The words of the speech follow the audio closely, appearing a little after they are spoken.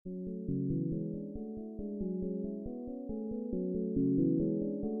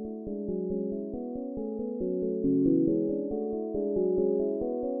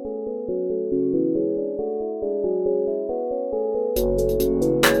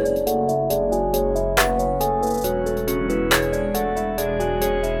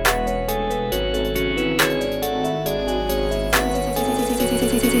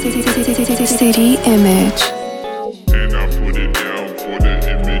City Image. And I put it down for the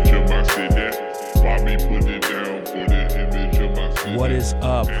image of my city. Bobby put it down for the image of my city. What is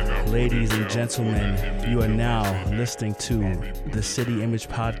up, ladies and gentlemen? You are now listening to the City Image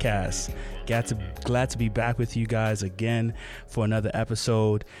Podcast. Glad to be back with you guys again for another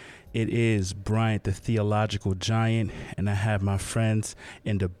episode. It is Bryant, the Theological Giant, and I have my friends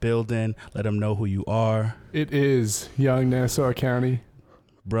in the building. Let them know who you are. It is Young Nassau County.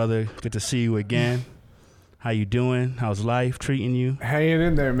 Brother, good to see you again. How you doing? How's life treating you? Hanging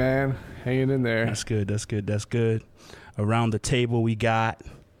in there, man. Hanging in there. That's good. Around the table, we got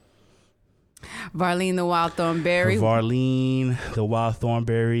Varlene the Wild Thornberry. Varlene the Wild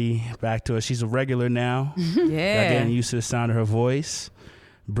Thornberry back to us. She's a regular now. Yeah. Got getting used to the sound of her voice.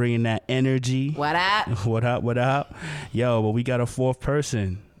 Bringing that energy. What up? What up? Yo, but we got a fourth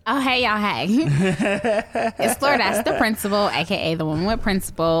person. Oh, hey, y'all, hey. It's Florida, the principal, a.k.a. the woman with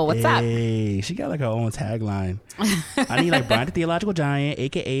principal. What's up? Hey, she got like her own tagline. I need like Brian the Theological Giant,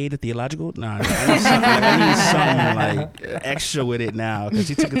 a.k.a. the Theological... Nah, I need something like extra with it now because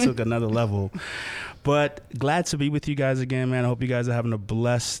she took it to another level. But glad to be with you guys again, man. I hope you guys are having a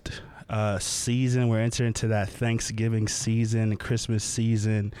blessed season. We're entering into that Thanksgiving season, Christmas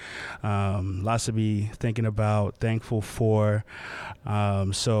season. Lots to be thinking about, thankful for.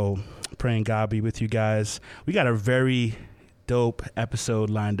 So praying God be with you guys. We got a very dope episode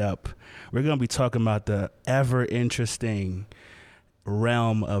lined up. We're going to be talking about the ever interesting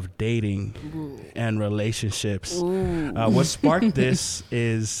realm of dating and relationships. What sparked this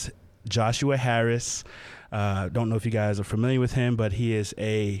is Joshua Harris. Don't know if you guys are familiar with him, but he is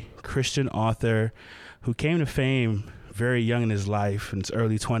a Christian author who came to fame very young in his life, in his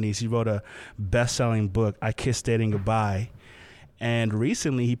early 20s. He wrote a best-selling book, I Kissed Dating Goodbye. And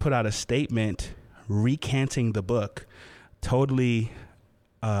recently he put out a statement recanting the book, totally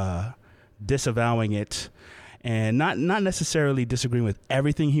disavowing it, and not necessarily disagreeing with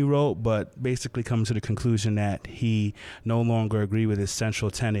everything he wrote, but basically coming to the conclusion that he no longer agreed with his central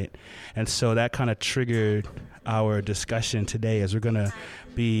tenet. And so that kind of triggered our discussion today, as we're going to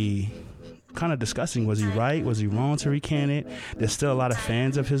be kind of discussing, was he right? Was he wrong to recant it? There's still a lot of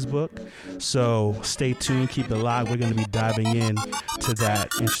fans of his book. So stay tuned, keep it locked. We're going to be diving in to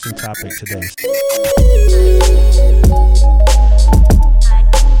that interesting topic today.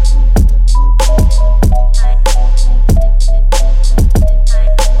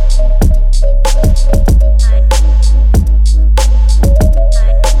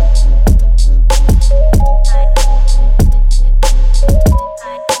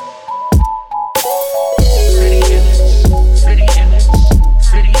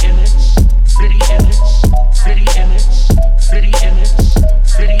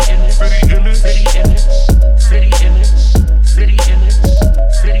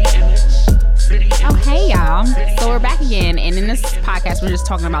 We're just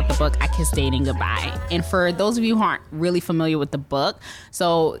talking about the book I Kissed Dating Goodbye. And for those of you who aren't really familiar with the book,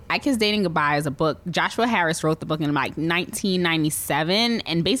 so I Kissed Dating Goodbye is a book. Joshua Harris wrote the book in like 1997.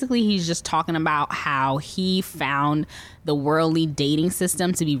 And basically he's just talking about how he found the worldly dating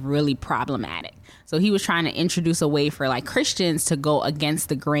system to be really problematic. So he was trying to introduce a way for like Christians to go against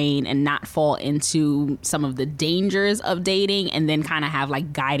the grain and not fall into some of the dangers of dating, and then kind of have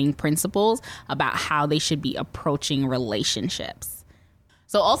like guiding principles about how they should be approaching relationships.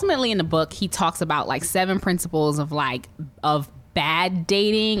 So ultimately in the book, he talks about like 7 principles of bad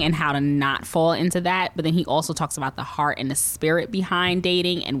dating and how to not fall into that. But then he also talks about the heart and the spirit behind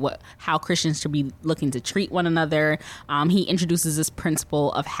dating and how Christians should be looking to treat one another. He introduces this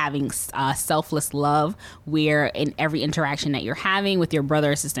principle of having selfless love, where in every interaction that you're having with your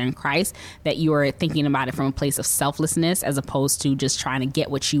brother or sister in Christ, that you are thinking about it from a place of selflessness as opposed to just trying to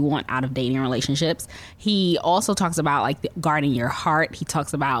get what you want out of dating relationships. He also talks about like guarding your heart. He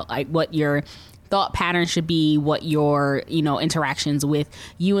talks about like what your thought pattern should be, what your interactions with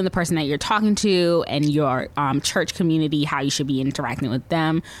you and the person that you're talking to and your church community, how you should be interacting with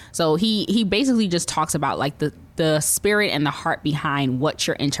them. So he basically just talks about like the spirit and the heart behind what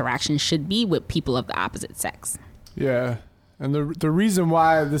your interaction should be with people of the opposite sex. Yeah, and the reason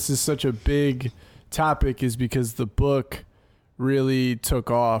why this is such a big topic is because the book really took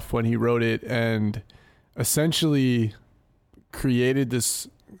off when he wrote it and essentially created this.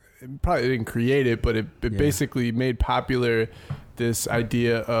 Probably didn't create it, but it basically made popular this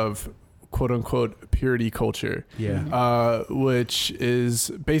idea of quote unquote purity culture, which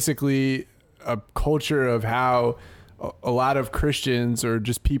is basically a culture of how a lot of Christians or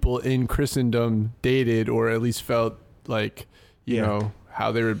just people in Christendom dated, or at least felt like, you know,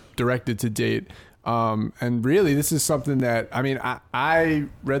 how they were directed to date. And really, this is something that, I mean, I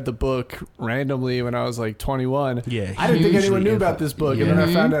read the book randomly when I was like 21. Yeah, I didn't think anyone knew hugely about this book. Yeah. And then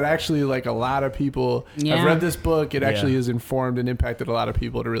I found out actually like a lot of people have read this book. It actually Yeah. has informed and impacted a lot of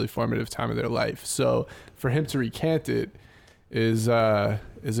people at a really formative time of their life. So for him to recant it is a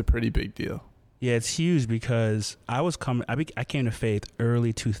pretty big deal. Yeah, it's huge because I came to faith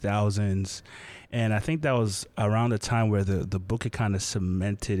early 2000s, and I think that was around the time where the book had kind of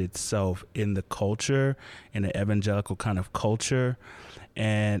cemented itself in the culture, in the evangelical kind of culture.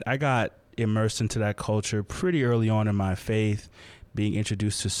 And I got immersed into that culture pretty early on in my faith, being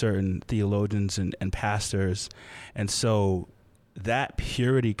introduced to certain theologians and pastors. And so that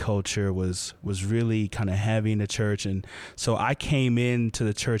purity culture was really kind of heavy in the church. And so I came into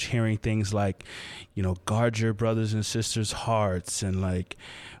the church hearing things like, guard your brothers and sisters' hearts, and like,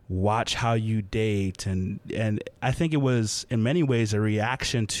 watch how you date. And I think it was in many ways a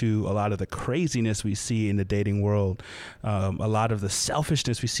reaction to a lot of the craziness we see in the dating world, a lot of the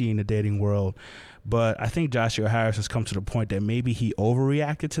selfishness we see in the dating world. But I think Joshua Harris has come to the point that maybe he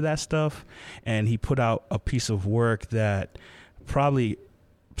overreacted to that stuff, and he put out a piece of work that probably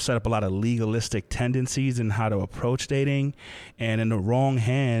set up a lot of legalistic tendencies in how to approach dating. And in the wrong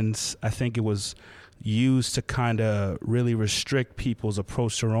hands, I think it was used to kind of really restrict people's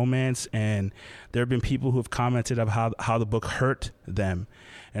approach to romance. And there have been people who have commented of how the book hurt them.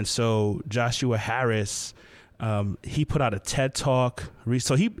 And so Joshua Harris, he put out a TED Talk.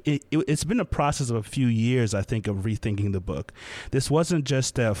 So it's been a process of a few years, I think, of rethinking the book. This wasn't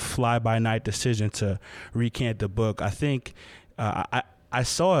just a fly-by-night decision to recant the book. I think I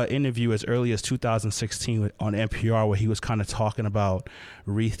saw an interview as early as 2016 on NPR where he was kind of talking about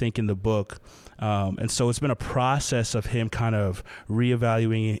rethinking the book. And so it's been a process of him kind of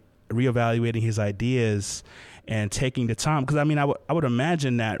reevaluating his ideas and taking the time. Because, I mean, I would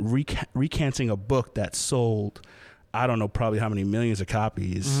imagine that recanting a book that sold, I don't know, probably how many millions of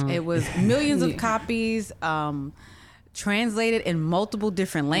copies. Mm-hmm. It was millions of copies, translated in multiple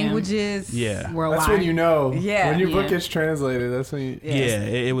different languages. Yeah. Worldwide. That's when you know. Yeah. When your Yeah. book gets translated, that's when you... Yeah,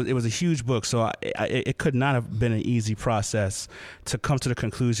 it was a huge book, so it could not have been an easy process to come to the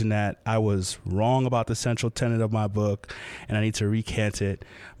conclusion that I was wrong about the central tenet of my book and I need to recant it.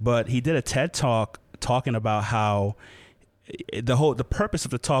 But he did a TED Talk talking about how the purpose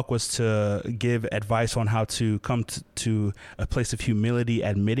of the talk was to give advice on how to come to a place of humility,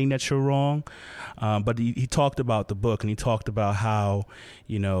 admitting that you're wrong. But he talked about the book, and he talked about how,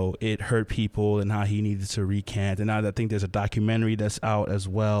 it hurt people and how he needed to recant. And I think there's a documentary that's out as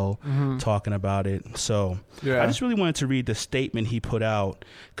well talking about it. So I just really wanted to read the statement he put out,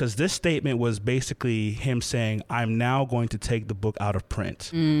 because this statement was basically him saying, I'm now going to take the book out of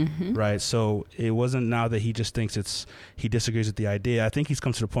print. Mm-hmm. Right. So it wasn't now that he just thinks he disagrees with the idea. I think he's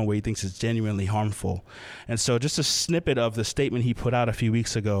come to the point where he thinks it's genuinely harmful. And so just a snippet of the statement he put out a few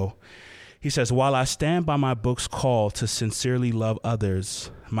weeks ago. He says, while I stand by my book's call to sincerely love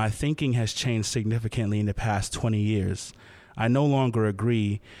others, my thinking has changed significantly in the past 20 years. I no longer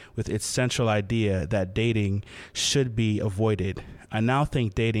agree with its central idea that dating should be avoided. I now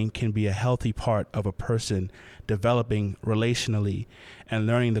think dating can be a healthy part of a person developing relationally and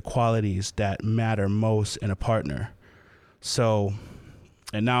learning the qualities that matter most in a partner. So,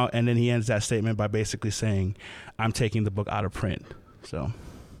 and then he ends that statement by basically saying, I'm taking the book out of print. So,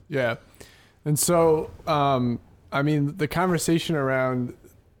 yeah. And so, I mean, the conversation around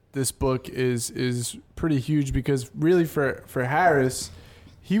this book is pretty huge, because really for Harris,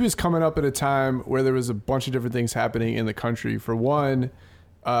 he was coming up at a time where there was a bunch of different things happening in the country. For one,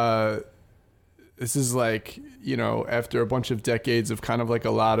 this is like, after a bunch of decades of kind of like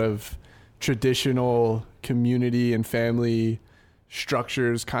a lot of traditional community and family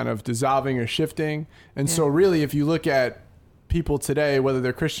structures kind of dissolving or shifting. And so really, if you look at people today, whether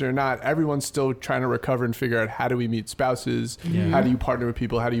they're Christian or not, everyone's still trying to recover and figure out, how do we meet spouses? Yeah. How do you partner with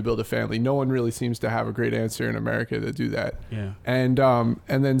people? How do you build a family? No one really seems to have a great answer in America to do that. Yeah. And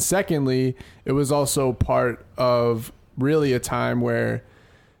then secondly, it was also part of really a time where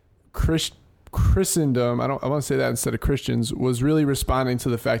Christendom, I want to say that instead of Christians, was really responding to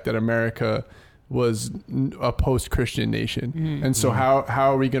the fact that America was a post-Christian nation. Mm-hmm. And so how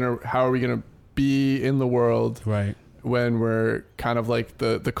are we gonna be in the world, right, when we're kind of like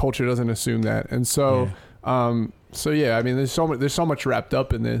the culture doesn't assume that? And so I mean, there's so much wrapped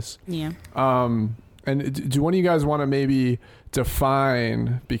up in this. Yeah. And do one of you guys want to maybe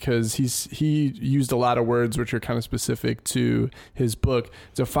define, because he used a lot of words which are kind of specific to his book,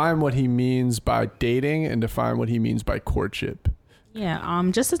 define what he means by dating and define what he means by courtship, Yeah,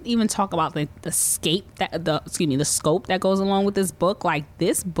 just to even talk about the scope that goes along with this book. Like,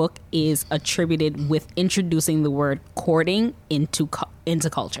 this book is attributed with introducing the word courting into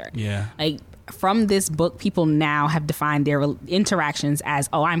culture. Yeah. Like, from this book, people now have defined their interactions as,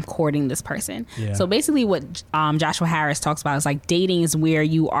 oh, I'm courting this person. Yeah. So basically what Joshua Harris talks about is like dating is where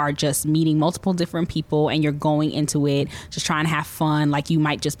you are just meeting multiple different people and you're going into it just trying to have fun. Like, you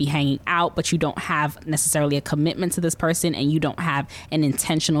might just be hanging out, but you don't have necessarily a commitment to this person, and you don't have an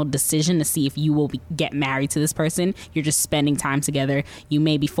intentional decision to see if you will get married to this person. You're just spending time together. You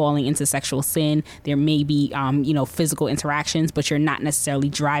may be falling into sexual sin. There may be, physical interactions, but you're not necessarily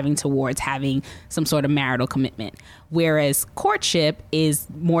driving towards having some sort of marital commitment. Whereas courtship is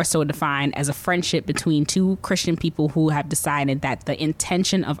more so defined as a friendship between two Christian people who have decided that the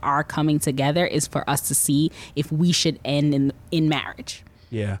intention of our coming together is for us to see if we should end in marriage.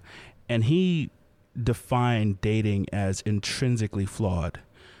 Yeah. And he defined dating as intrinsically flawed.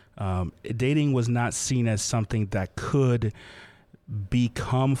 Dating was not seen as something that could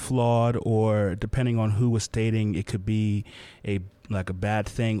become flawed, or depending on who was dating, it could be a bad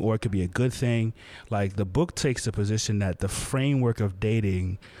thing or it could be a good thing. Like, the book takes the position that the framework of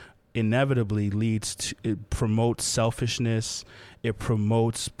dating inevitably it promotes selfishness. It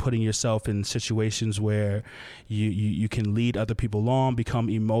promotes putting yourself in situations where you can lead other people on, become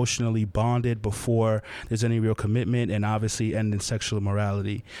emotionally bonded before there's any real commitment, and obviously end in sexual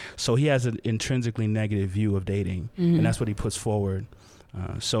immorality. So he has an intrinsically negative view of dating, and that's what he puts forward.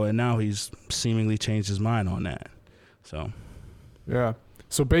 And now he's seemingly changed his mind on that. So, yeah.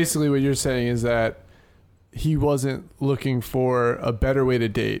 So basically what you're saying is that he wasn't looking for a better way to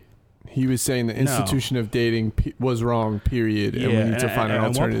date. He was saying the institution of dating was wrong, period, and we need to find an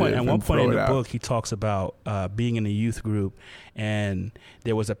alternative. At one point in the book, he talks about being in a youth group, and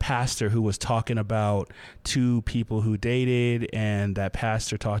there was a pastor who was talking about two people who dated, and that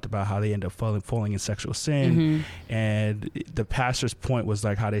pastor talked about how they end up falling in sexual sin, and the pastor's point was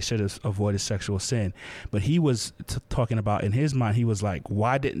like how they should have avoided sexual sin. But he was talking about, in his mind, he was like,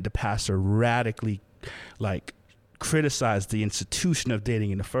 why didn't the pastor radically criticize the institution of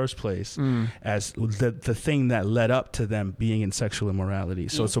dating in the first place as the thing that led up to them being in sexual immorality?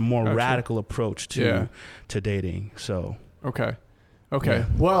 So it's a more radical approach to dating. So okay.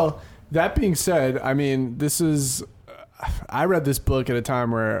 Well, that being said, I mean, I read this book at a time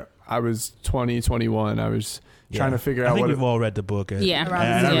where I was 20, 21. I was trying to figure out I think we've all read the book at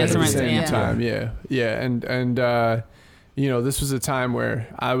the same time. Yeah. And this was a time where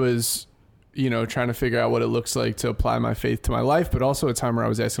I was trying to figure out what it looks like to apply my faith to my life, but also a time where I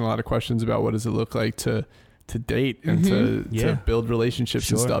was asking a lot of questions about what does it look like to date and to build relationships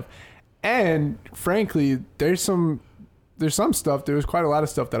and stuff. And frankly, there's quite a lot of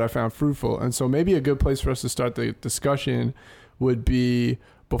stuff that I found fruitful. And so maybe a good place for us to start the discussion would be,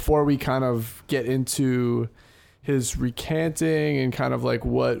 before we kind of get into his recanting and kind of like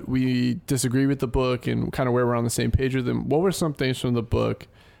what we disagree with the book and kind of where we're on the same page with him, what were some things from the book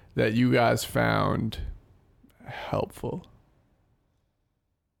that you guys found helpful?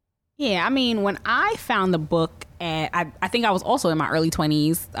 Yeah, I mean, when I found the book, I think I was also in my early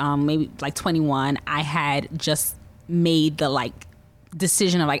 20s, maybe like 21. I had just made the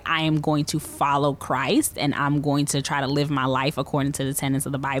decision of I am going to follow Christ and I'm going to try to live my life according to the tenets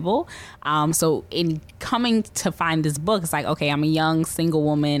of the Bible. So in coming to find this book, it's like, okay, I'm a young single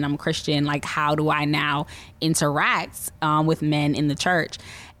woman, I'm a Christian. Like, how do I now interact with men in the church?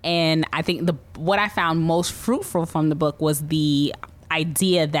 And I think what I found most fruitful from the book was the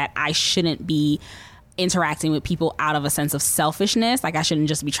idea that I shouldn't be interacting with people out of a sense of selfishness. Like, I shouldn't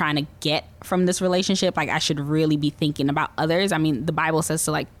just be trying to get from this relationship. Like, I should really be thinking about others. I mean, the Bible says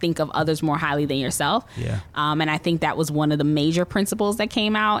to think of others more highly than yourself. Yeah. And I think that was one of the major principles that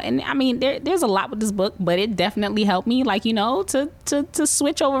came out. And I mean, there's a lot with this book, but it definitely helped me, to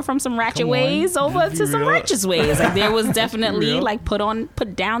switch over from some ratchet ways over to some righteous ways. Like, there was definitely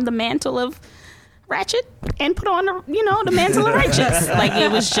put down the mantle of ratchet and put on the mantle of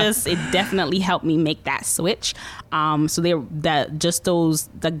righteous. It definitely helped me make that switch. So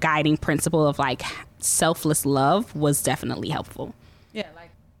the guiding principle of selfless love was definitely helpful. Yeah,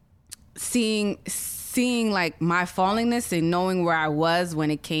 seeing my fallingness and knowing where I was when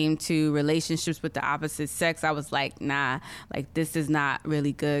it came to relationships with the opposite sex, I was like, nah, this is not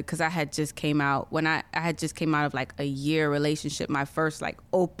really good. Because I had just came out of a year relationship, my first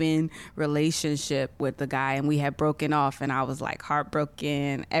open relationship with the guy, and we had broken off, and I was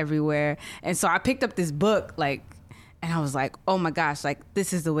heartbroken everywhere. And so I picked up this book and I was like, oh my gosh,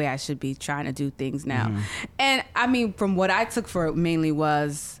 this is the way I should be trying to do things now. And I mean, from what I took for it mainly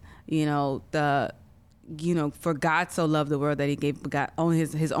was, for God so loved the world that he gave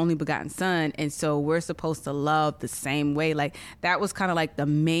his only begotten son. And so we're supposed to love the same way. Like that was kind of like the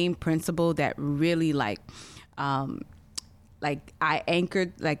main principle that really got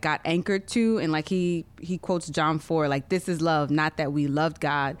anchored to. And like he quotes John 4, like, this is love, not that we loved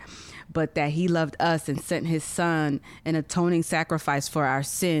God, but that he loved us and sent his son, an atoning sacrifice for our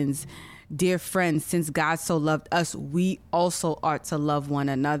sins. Dear friends, since God so loved us, we also ought to love one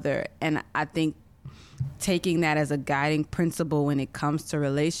another. And I think taking that as a guiding principle when it comes to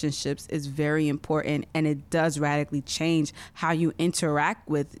relationships is very important, and it does radically change how you interact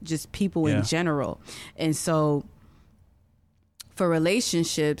with just people in general. And so for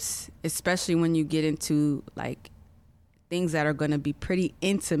relationships, especially when you get into like things that are going to be pretty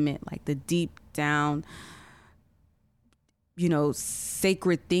intimate, like the deep down,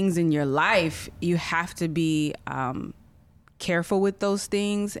 sacred things in your life, you have to be careful with those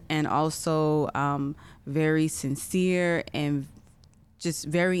things, and also very sincere and just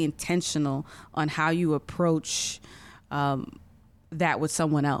very intentional on how you approach that with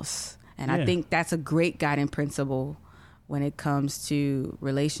someone else. And I think that's a great guiding principle when it comes to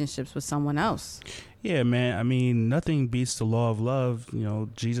relationships with someone else. Yeah, man. I mean, nothing beats the law of love.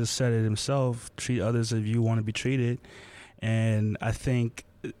 Jesus said it himself, treat others as you want to be treated. And I think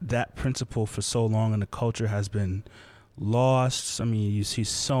that principle for so long in the culture has been lost. I mean, you see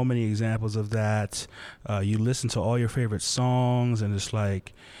so many examples of that. You listen to all your favorite songs and it's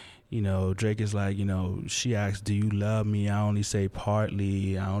like, Drake is like, she asks, do you love me? I only say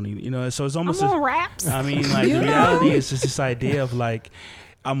partly. I only, so it's almost... I'm on raps. I mean, like, the reality is just this idea of like,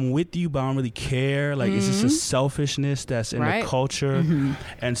 I'm with you, but I don't really care. Like, it's just a selfishness that's in the culture.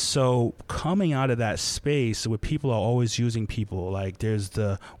 And so coming out of that space where people are always using people, like there's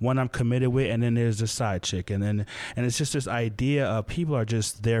the one I'm committed with, and then there's the side chick. And it's just this idea of people are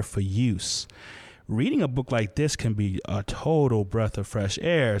just there for use. Reading a book like this can be a total breath of fresh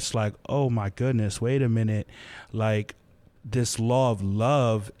air. It's like, oh my goodness, wait a minute. Like, this law of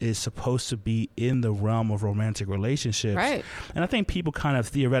love is supposed to be in the realm of romantic relationships. Right. And I think people kind of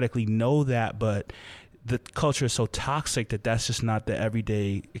theoretically know that, but the culture is so toxic that that's just not the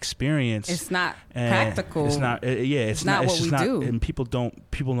everyday experience. It's not practical. It's not. It's not what we do. And people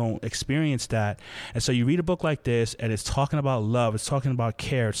don't experience that. And so you read a book like this, and it's talking about love. It's talking about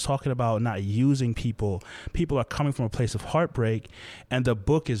care. It's talking about not using people. People are coming from a place of heartbreak, and the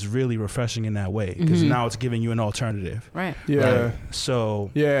book is really refreshing in that way because now it's giving you an alternative. Right. Yeah. Right? So.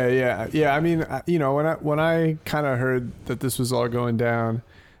 Yeah. I mean, when I kind of heard that this was all going down.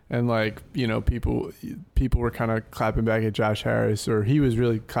 And like, people were kind of clapping back at Josh Harris, or he was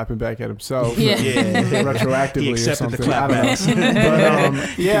really clapping back at himself retroactively. He accepted or something. the clapbacks.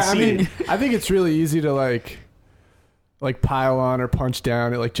 But I mean, I think it's really easy to like pile on or punch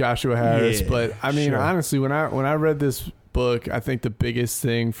down at like Joshua Harris. Yeah, but I mean, honestly, when I read this book, I think the biggest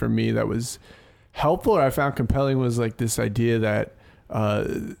thing for me that was helpful or I found compelling was like this idea that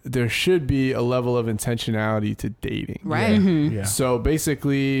there should be a level of intentionality to dating. Right. Yeah. So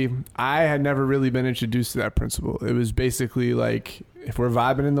basically, I had never really been introduced to that principle. It was basically like, if we're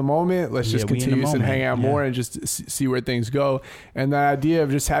vibing in the moment, let's just continue and hang out more and just see where things go. And the idea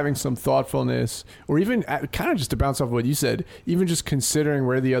of just having some thoughtfulness, or even kind of just to bounce off of what you said, even just considering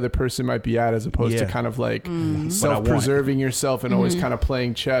where the other person might be at, as opposed to kind of like self-preserving yourself and always kind of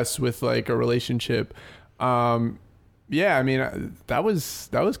playing chess with like a relationship. Yeah, I mean, that was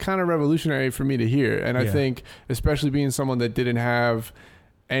kind of revolutionary for me to hear. And I think, especially being someone that didn't have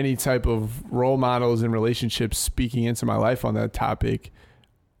any type of role models in relationships speaking into my life on that topic,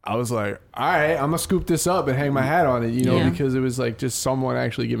 I was like, all right, I'm going to scoop this up and hang my hat on it, because it was like just someone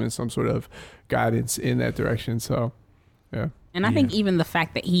actually giving some sort of guidance in that direction. So, yeah. And I think even the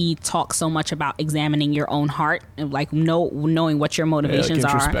fact that he talks so much about examining your own heart and like knowing what your motivations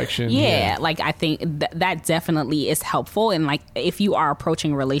like are. Introspection. Yeah, like I think that definitely is helpful. And like if you are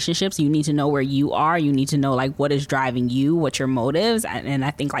approaching relationships, you need to know where you are. You need to know like what is driving you, what your motives. And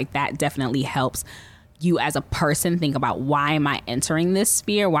I think like that definitely helps you as a person think about, why am I entering this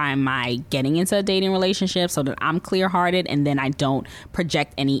sphere? Why am I getting into a dating relationship? So that I'm clear-hearted and then I don't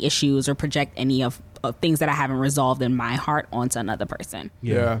project any issues or project any of things that I haven't resolved in my heart onto another person.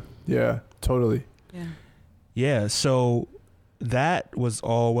 Yeah, totally. Yeah, so that was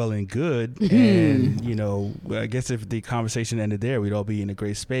all well and good. And, I guess if the conversation ended there, we'd all be in a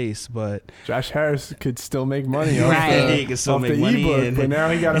great space. But Josh Harris could still make money off he could still make money ebook, but now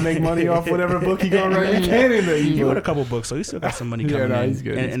he got to make money off whatever book he going to write. He can in the ebook. He wrote a couple books, so he still got some money coming in. He's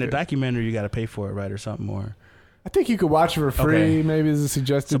good. And the documentary, you got to pay for it, right, or something more. I think you could watch it for free. Okay. Maybe as a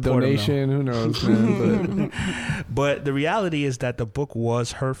suggested Support 'em, donation. Who knows, man? But the reality is that the book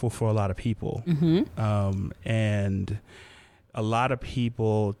was hurtful for a lot of people. And a lot of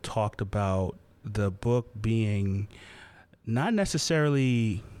people talked about the book being not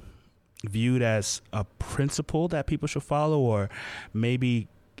necessarily viewed as a principle that people should follow, or maybe,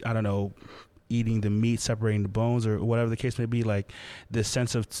 I don't know, eating the meat, separating the bones, or whatever the case may be, like the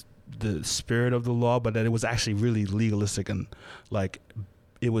sense of the spirit of the law, but that it was actually really legalistic, and like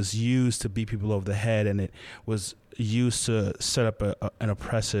it was used to beat people over the head, and it was used to set up an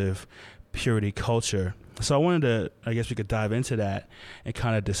oppressive purity culture. So I wanted to, I guess we could dive into that and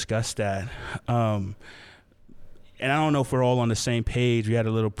kind of discuss that. And I don't know if we're all on the same page. We had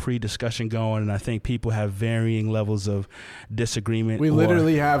a little pre-discussion going, and I think people have varying levels of disagreement. We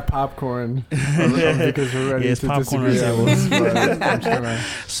literally have popcorn because we're ready to popcorn disagree. on the table. I'm just gonna-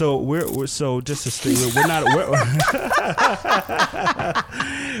 So we're so just to stay, we're not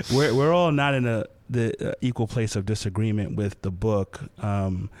we're all not in the equal place of disagreement with the book,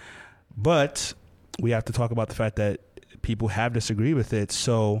 but we have to talk about the fact that people have disagreed with it.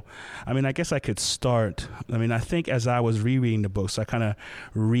 So, I mean, I guess I could start. I mean, I think as I was rereading the book, so I kind of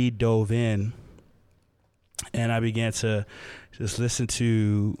re-dove in, and I began to just listen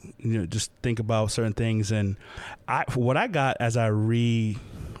to, just think about certain things. And what I got as I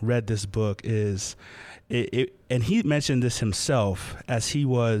reread this book is, and he mentioned this himself as he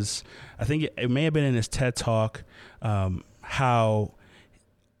was, I think it may have been in his TED Talk, how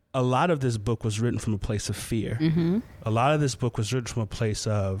a lot of this book was written from a place of fear. A lot of this book was written from a place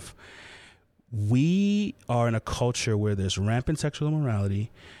of, we are in a culture where there's rampant sexual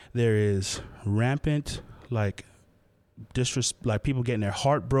immorality. There is rampant, like people getting their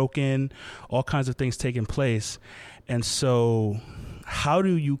heart broken, all kinds of things taking place. And so how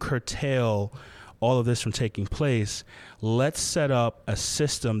do you curtail all of this from taking place? Let's set up a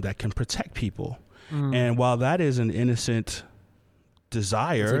system that can protect people. And while that is an innocent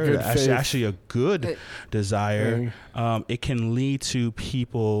desire, actually a good desire, it can lead to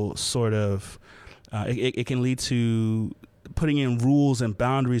people sort of, it can lead to putting in rules and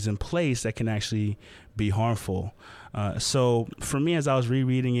boundaries in place that can actually be harmful. So for me, as I was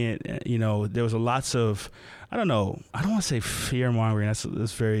rereading it, there was lots of, I don't want to say fear mongering.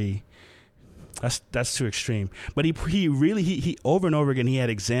 That's too extreme. But he really over and over again, he had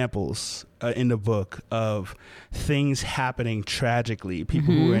examples in the book of things happening tragically,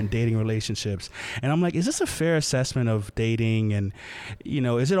 people who are in dating relationships. And I'm like, is this a fair assessment of dating? And,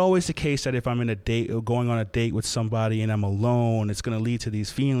 is it always the case that if I'm in a date or going on a date with somebody and I'm alone, it's going to lead to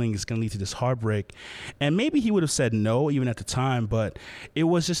these feelings, it's going to lead to this heartbreak? And maybe he would have said no, even at the time, but it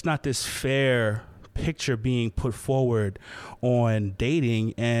was just not this fair picture being put forward on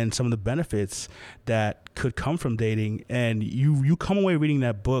dating and some of the benefits that could come from dating. And you come away reading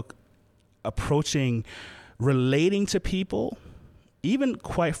that book relating to people, even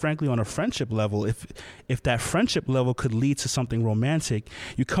quite frankly on a friendship level. If that friendship level could lead to something romantic,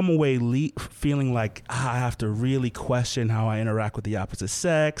 you come away feeling like, I have to really question how I interact with the opposite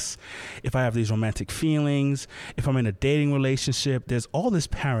sex. If I have these romantic feelings, if I'm in a dating relationship, there's all this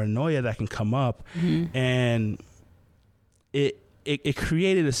paranoia that can come up. And it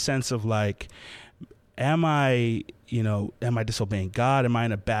created a sense of like, am I disobeying God? Am I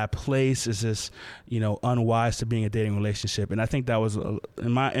in a bad place? Is this, unwise to being in a dating relationship? And I think that was,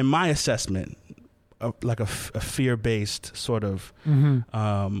 in my assessment, like a fear-based sort of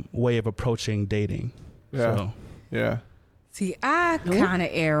way of approaching dating. Yeah. So, yeah. See, I kind of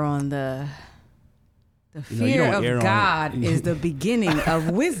err on the fear of God is the beginning of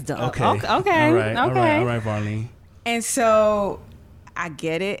wisdom. Okay. Okay. All right, Varney. And so I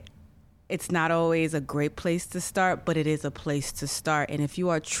get it. It's not always a great place to start, but it is a place to start. And if you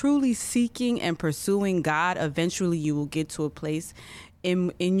are truly seeking and pursuing God, eventually you will get to a place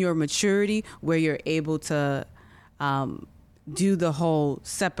in your maturity where you're able to do the whole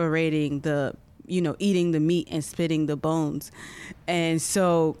separating the, eating the meat and spitting the bones. And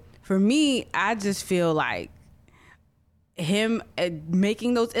so for me, I just feel like him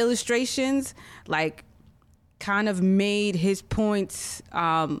making those illustrations, like, kind of made his points,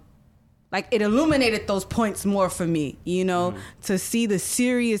 like it illuminated those points more for me, to see the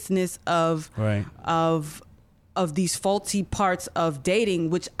seriousness of these faulty parts of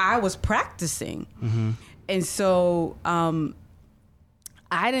dating, which I was practicing. And so I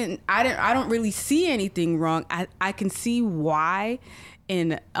don't really see anything wrong. I can see why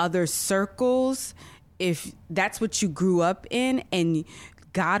in other circles, if that's what you grew up in and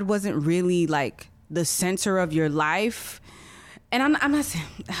God wasn't really like the center of your life, and I'm not saying,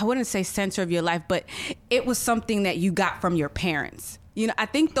 I wouldn't say center of your life, but it was something that you got from your parents. You know, I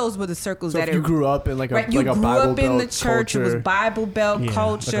think those were the circles So that if you grew up in like a right, you like a grew Bible up in the Belt church. culture. It was Bible Belt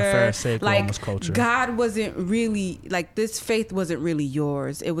culture. Like a Pharisaical Like almost culture. God wasn't really like this. Faith wasn't really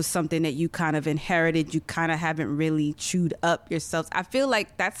yours. It was something that you kind of inherited. You kind of haven't really chewed up yourselves. I feel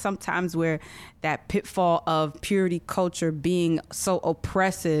like that's sometimes where that pitfall of purity culture being so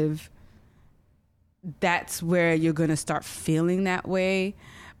oppressive. That's where you're gonna start feeling that way.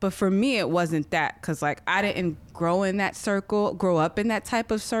 But for me, it wasn't that, because like I didn't grow up in that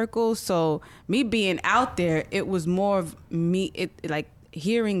type of circle. So me being out there, it was more of me. It like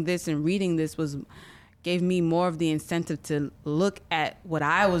hearing this and reading this gave me more of the incentive to look at what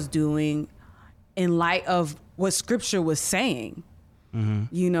I was doing in light of what Scripture was saying. Mm-hmm.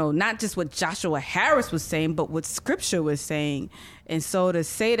 You know, not just what Joshua Harris was saying, but what Scripture was saying. And so to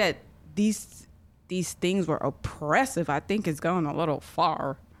say that these things were oppressive, I think is going a little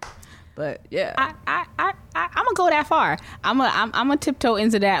far. But yeah, I'm gonna go that far. I'm gonna tiptoe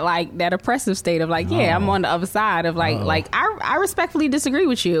into that, like that oppressive state of like, yeah, I'm on the other side of like I respectfully disagree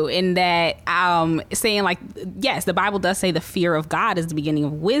with you in that saying like, yes, the Bible does say the fear of God is the beginning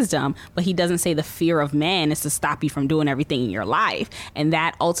of wisdom, but he doesn't say the fear of man is to stop you from doing everything in your life. And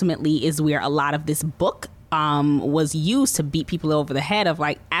that ultimately is where a lot of this book was used to beat people over the head of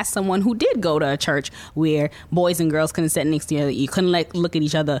like, as someone who did go to a church where boys and girls couldn't sit next to each other, you couldn't look at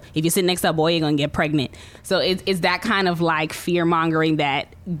each other. If you sit next to a boy, you're gonna get pregnant. So it's that kind of like fear mongering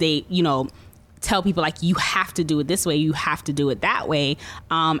that they, you know, tell people like, you have to do it this way, you have to do it that way.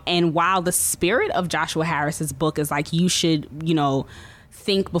 And while the spirit of Joshua Harris's book is like, you should, you know,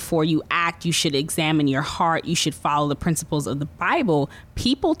 think before you act, you should examine your heart, you should follow the principles of the Bible,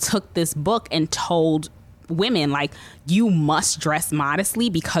 people took this book and told women like, you must dress modestly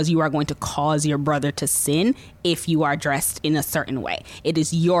because you are going to cause your brother to sin if you are dressed in a certain way. It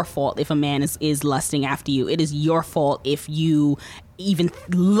is your fault if a man is lusting after you. It is your fault if you even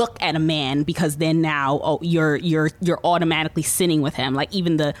look at a man, because then now you're automatically sinning with him. Like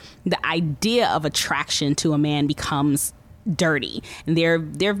even the idea of attraction to a man becomes dirty. And there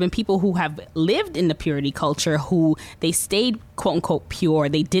have been people who have lived in the purity culture who they stayed quote unquote pure.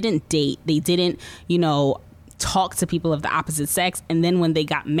 They didn't date. They didn't, you know, talk to people of the opposite sex. And then when they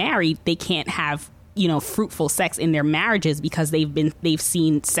got married, they can't have, you know, fruitful sex in their marriages because they've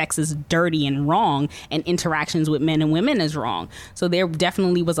seen sex as dirty and wrong, and interactions with men and women as wrong. So there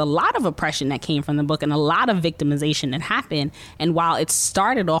definitely was a lot of oppression that came from the book and a lot of victimization that happened. And while it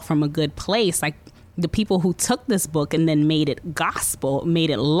started off from a good place, like the people who took this book and then made it gospel, made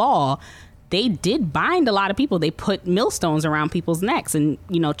it law, they did bind a lot of people. They put millstones around people's necks and,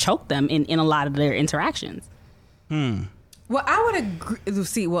 you know, choked them in a lot of their interactions. Well, I would agree.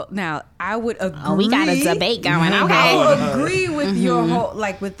 See, well, now I would agree. Oh, we got a debate going. Okay. I would agree with your whole,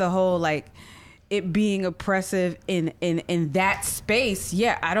 like, with the whole, like, it being oppressive in that space.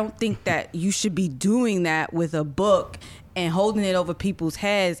 Yeah, I don't think that you should be doing that with a book and holding it over people's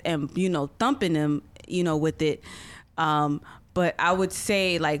heads and, you know, thumping them, you know, with it. But I would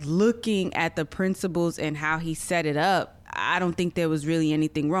say, like, looking at the principles and how he set it up, I don't think there was really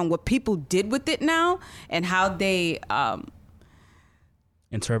anything wrong. What people did with it now and how they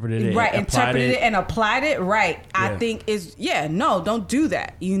interpreted it and applied it, right, yeah. I think is, no, don't do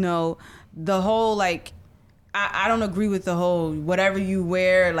that. You know, the whole, like, I don't agree with the whole whatever you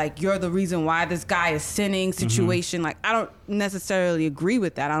wear, like, you're the reason why this guy is sinning situation. Mm-hmm. Like, I don't necessarily agree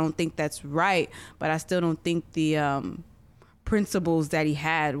with that. I don't think that's right, but I still don't think the principles that he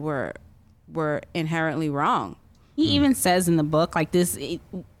had were inherently wrong. He even says in the book, like this,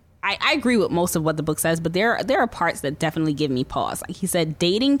 I agree with most of what the book says, but there are parts that definitely give me pause. Like he said,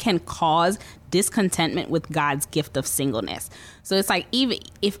 dating can cause discontentment with God's gift of singleness. So it's like, even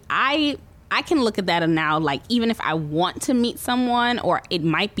if I can look at that and now, like, even if I want to meet someone, or it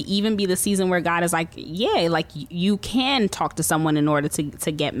might even be the season where God is like, yeah, like you can talk to someone in order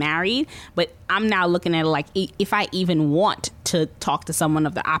to get married. But I'm now looking at it like, if I even want to talk to someone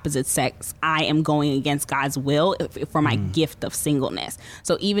of the opposite sex, I am going against God's will for my gift of singleness.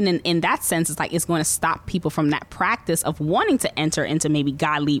 So even in that sense, it's like, it's going to stop people from that practice of wanting to enter into maybe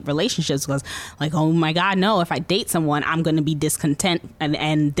godly relationships, because like, oh my God, no, if I date someone, I'm going to be discontent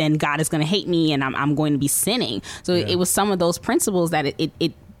and then God is going to hate me and I'm going to be sinning. So it was some of those principles that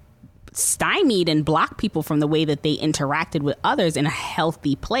it stymied and blocked people from the way that they interacted with others in a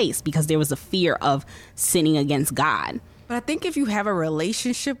healthy place, because there was a fear of sinning against God. But I think if you have a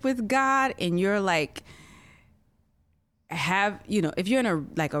relationship with God and you're like if you're in a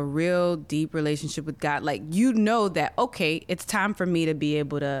real deep relationship with God, like, you know that, okay, it's time for me to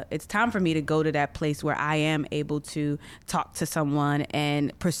go to that place where I am able to talk to someone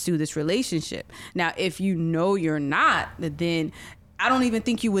and pursue this relationship. Now, if you know you're not, then I don't even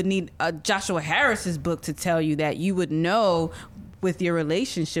think you would need Joshua Harris's book to tell you that. You would know with your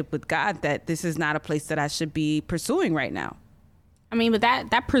relationship with God that this is not a place that I should be pursuing right now. I mean, but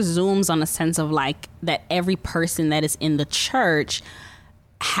that presumes on a sense of like that every person that is in the church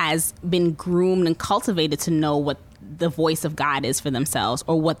has been groomed and cultivated to know what the voice of God is for themselves,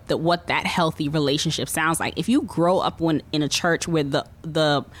 or what that healthy relationship sounds like. If you grow up in a church where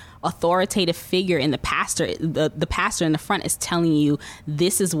the authoritative figure in the pastor in the front is telling you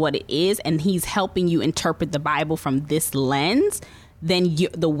this is what it is, and he's helping you interpret the Bible from this lens, then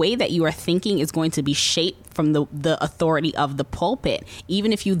the way that you are thinking is going to be shaped from the authority of the pulpit.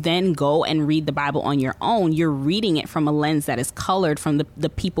 Even if you then go and read the Bible on your own, you're reading it from a lens that is colored from the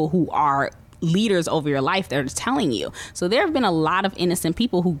people who are leaders over your life that are telling you. So there have been a lot of innocent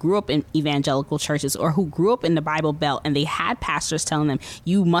people who grew up in evangelical churches or who grew up in the Bible Belt, and they had pastors telling them,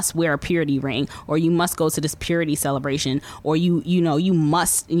 you must wear a purity ring, or you must go to this purity celebration, or you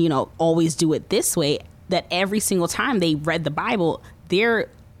must always do it this way. That every single time they read the Bible, their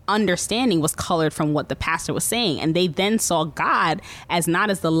understanding was colored from what the pastor was saying. And they then saw God as not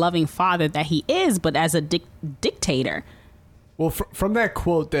as the loving father that he is, but as a dictator. Well, from that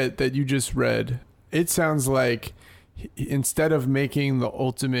quote that you just read, it sounds like instead of making the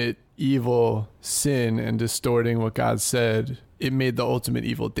ultimate evil sin and distorting what God said, it made the ultimate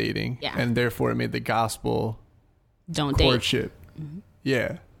evil dating. Yeah. And therefore it made the gospel Don't courtship. date. Mm-hmm.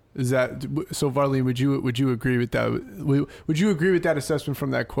 Yeah. Is that so, Varlene? Would you agree with that? Would you agree with that assessment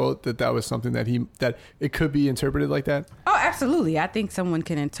from that quote, that was something that it could be interpreted like that? Oh, absolutely. I think someone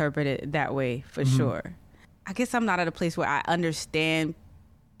can interpret it that way for sure. I guess I'm not at a place where I understand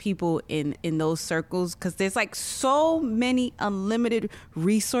people in those circles, because there's like so many unlimited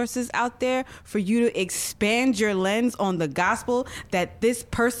resources out there for you to expand your lens on the gospel, that this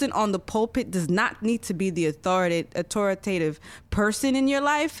person on the pulpit does not need to be the authoritative person in your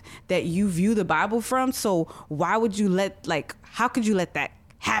life that you view the Bible from. So why would you how could you let that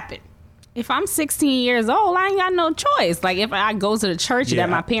happen? If I'm 16 years old, I ain't got no choice. Like, if I go to the church that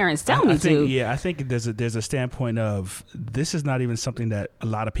my parents tell me to. Yeah, I think there's a standpoint of this is not even something that a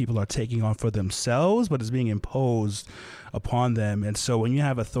lot of people are taking on for themselves, but it's being imposed upon them. And so when you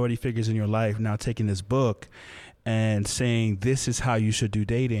have authority figures in your life now taking this book and saying this is how you should do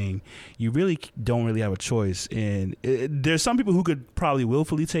dating, you really don't really have a choice. And there's some people who could probably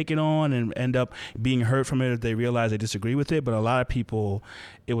willfully take it on and end up being hurt from it if they realize they disagree with it. But a lot of people,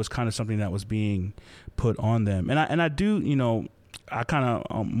 it was kind of something that was being put on them. And I do, I kind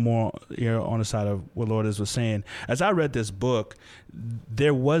of more here on the side of what Lourdes was saying. As I read this book,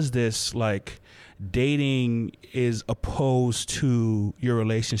 there was this like, dating is opposed to your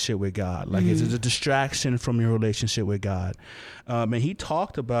relationship with God. Like it's a distraction from your relationship with God. And he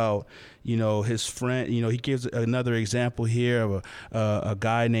talked about, his friend, he gives another example here of a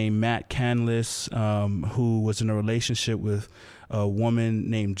guy named Matt Canlis, who was in a relationship with a woman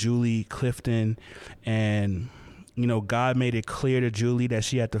named Julie Clifton. And, God made it clear to Julie that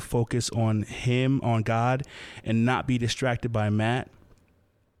she had to focus on God, and not be distracted by Matt.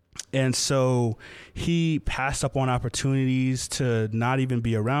 And so he passed up on opportunities to not even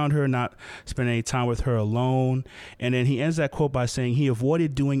be around her, not spend any time with her alone. And then he ends that quote by saying he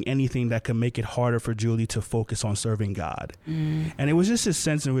avoided doing anything that could make it harder for Julie to focus on serving God. And it was just a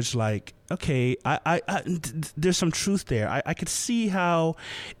sense in which, like, okay, there's some truth there. I could see how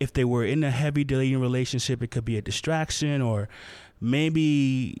if they were in a heavy dating relationship, it could be a distraction, or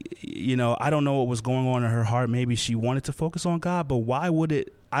maybe, I don't know what was going on in her heart. Maybe she wanted to focus on God, but why would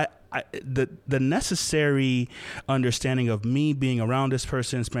it? The necessary understanding of me being around this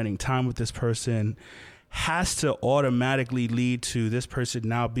person, spending time with this person, has to automatically lead to this person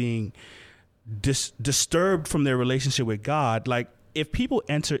now being disturbed from their relationship with God. Like, if people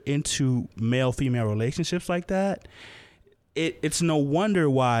enter into male-female relationships like that, it's no wonder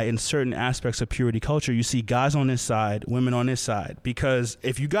why in certain aspects of purity culture you see guys on this side, women on this side. Because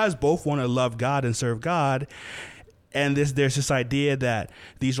if you guys both want to love God and serve God, and there's this idea that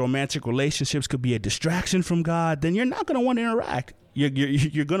these romantic relationships could be a distraction from God, then you're not going to want to interact.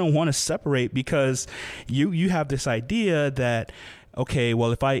 You're going to want to separate, because you have this idea that okay,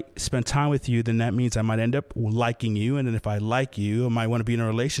 well, if I spend time with you, then that means I might end up liking you. And then if I like you, I might want to be in a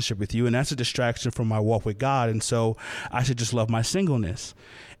relationship with you. And that's a distraction from my walk with God. And so I should just love my singleness.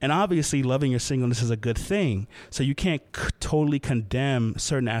 And obviously, loving your singleness is a good thing. So you can't totally condemn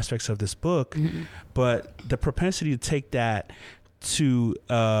certain aspects of this book. Mm-hmm. But the propensity to take that to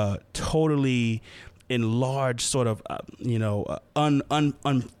totally enlarge sort of,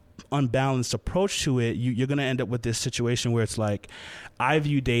 unbalanced approach to it, you're going to end up with this situation where it's like, I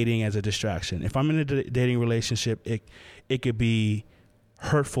view dating as a distraction. If I'm in a dating relationship, it could be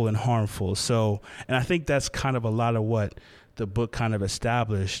hurtful and harmful. So, and I think that's kind of a lot of what the book kind of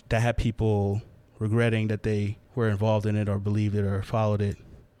established, that had people regretting that they were involved in it or believed it or followed it.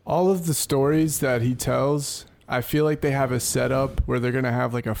 All of the stories that he tells, I feel like they have a setup where they're going to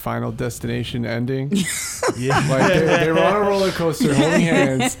have like a final destination ending. Yeah. Like they were on a roller coaster holding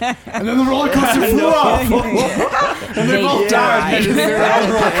hands, and then the roller coaster flew off. And they both died because they were on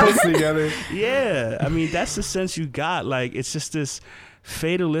the roller coaster together. Yeah. I mean, that's the sense you got. Like, it's just this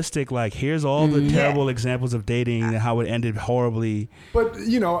fatalistic, like, here's all the terrible examples of dating and how it ended horribly. But,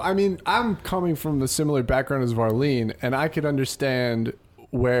 I mean, I'm coming from a similar background as Varlene, and I could understand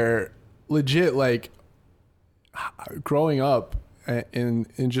where legit, like, growing up in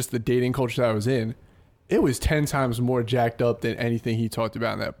just the dating culture that I was in, it was 10 times more jacked up than anything he talked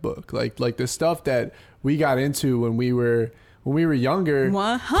about in that book. Like the stuff that we got into when we were younger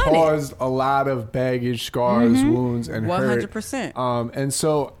 100. caused a lot of baggage, scars, wounds, and 100%. hurt. And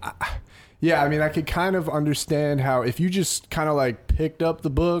so, yeah, I mean, I could kind of understand how if you just kind of like picked up the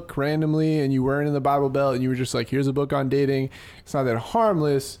book randomly and you weren't in the Bible Belt and you were just like, here's a book on dating, it's not that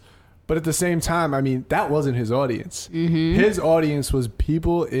harmless. But at the same time, I mean, that wasn't his audience. Mm-hmm. His audience was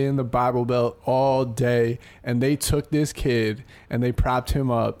people in the Bible Belt all day, and they took this kid and they propped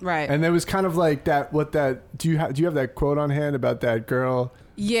him up. Right. And there was kind of like that. Do you have that quote on hand about that girl?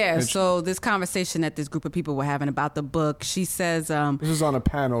 Yeah. So this conversation that this group of people were having about the book, she says, this was on a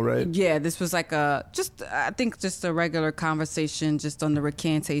panel, right? Yeah, this was like I think just a regular conversation just on the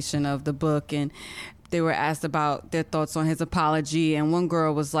recantation of the book, and they were asked about their thoughts on his apology, and one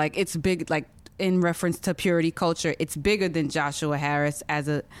girl was like, it's big, like in reference to purity culture, it's bigger than Joshua Harris,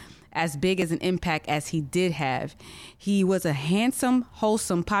 as big as an impact as he did have. He was a handsome,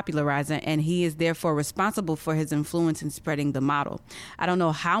 wholesome popularizer, and he is therefore responsible for his influence in spreading the model. I don't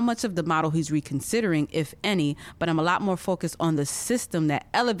know how much of the model he's reconsidering, if any, but I'm a lot more focused on the system that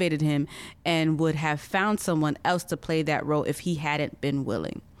elevated him and would have found someone else to play that role if he hadn't been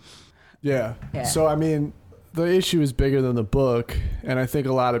willing. Yeah. Yeah. So, I mean, the issue is bigger than the book. And I think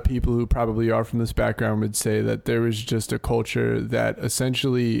a lot of people who probably are from this background would say that there was just a culture that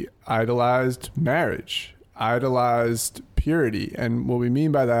essentially idolized marriage, idolized purity. And what we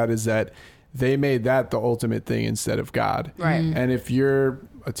mean by that is that they made that the ultimate thing instead of God. Right. And if you're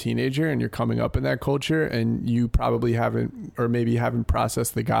a teenager and you're coming up in that culture and you probably haven't, or maybe haven't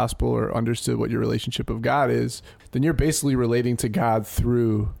processed the gospel or understood what your relationship of God is, then you're basically relating to God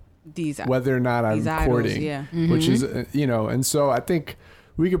through whether or not I'm courting, yeah. Which is, and so I think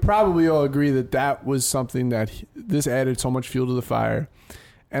we could probably all agree that was something that this added so much fuel to the fire.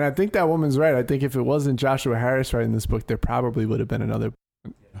 And I think that woman's right. I think if it wasn't Joshua Harris writing this book, there probably would have been another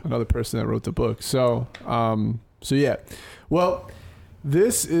person that wrote the book. So yeah. Well,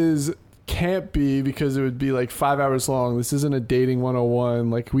 this can't be, because it would be like 5 hours long. This isn't a dating 101.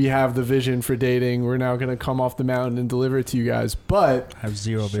 Like, we have the vision for dating. We're now going to come off the mountain and deliver it to you guys. But I have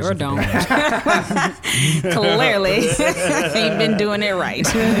zero vision. Sure don't. Clearly, ain't been doing it right.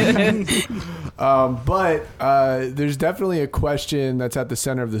 But there's definitely a question that's at the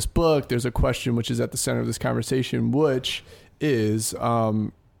center of this book. There's a question which is at the center of this conversation, which is,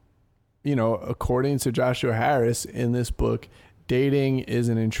 according to Joshua Harris in this book, dating is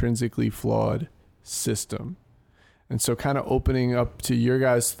an intrinsically flawed system. And so kind of opening up to your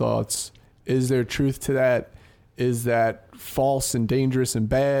guys' thoughts, is there truth to that? Is that false and dangerous and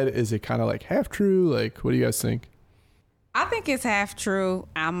bad? Is it kind of like half true? Like, what do you guys think? I think it's half true.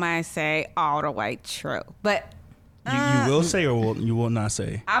 I might say all the way true. But You will say or you will not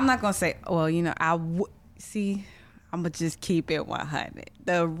say? I'm not going to say, well, see, I'm going to just keep it 100.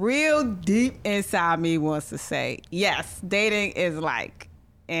 The real deep inside me wants to say, yes, dating is like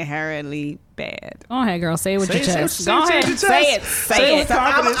inherently bad. Go ahead, girl. Say it with your chest. Go ahead. Say it. Say it. So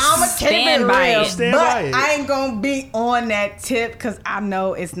I'm going to keep it Stand by real. it. Stand but by it. I ain't going to be on that tip because I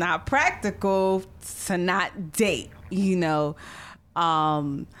know it's not practical to not date,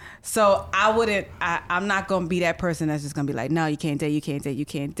 So I wouldn't, I'm not going to be that person that's just going to be like, no, you can't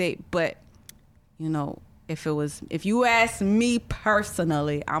date. But, If you ask me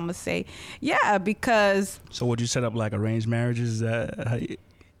personally, I'm gonna say yeah, because So would you set up like arranged marriages? Is that how you...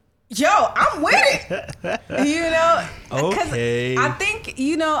 Yo, I'm with it. 'Cause Okay. I think,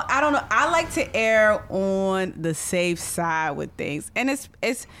 I don't know. I like to err on the safe side with things. And it's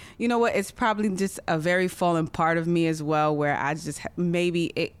you know what? It's probably just a very fallen part of me as well, where I just,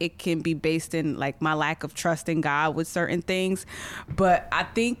 maybe it can be based in like my lack of trust in God with certain things. But I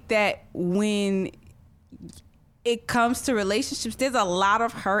think that when it comes to relationships, there's a lot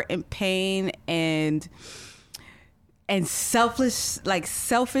of hurt and pain and selfishness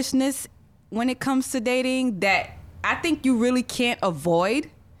when it comes to dating that I think you really can't avoid,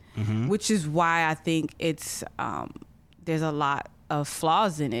 which is why I think it's there's a lot of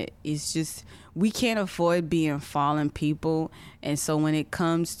flaws in it. It's just we can't avoid being fallen people, and so when it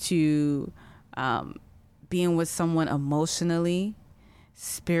comes to being with someone emotionally,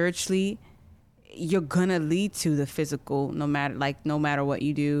 spiritually, you're gonna lead to the physical no matter what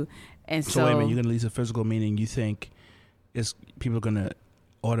you do. And So wait a minute, you're gonna lead to physical, meaning you think is people are gonna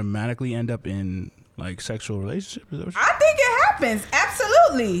automatically end up in like sexual relationships? Is that what I think it happens.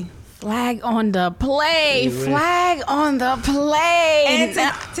 Absolutely. Flag on the play. Flag on the play. And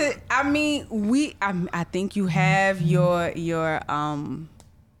I think you have your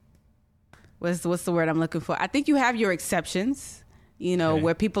what's the word I'm looking for? I think you have your exceptions, Okay.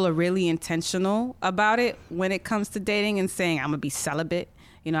 where people are really intentional about it when it comes to dating and saying, I'm gonna be celibate.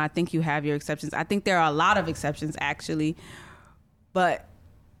 I think you have your exceptions. I think there are a lot of exceptions, actually. But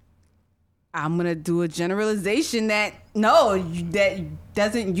I'm going to do a generalization that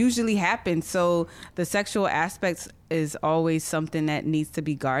doesn't usually happen. So the sexual aspects is always something that needs to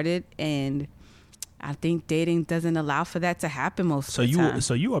be guarded. And I think dating doesn't allow for that to happen most of the time.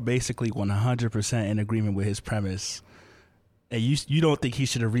 So you are basically 100% in agreement with his premise. And you don't think he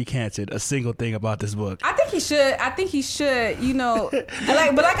should have recanted a single thing about this book? I think he should. But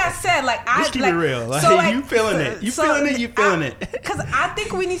like I said, Just keep it real. You feeling it. You feeling it. Because I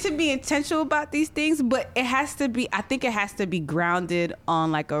think we need to be intentional about these things, but I think it has to be grounded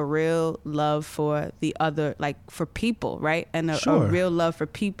on like a real love for the other, like for people, right? And a real love for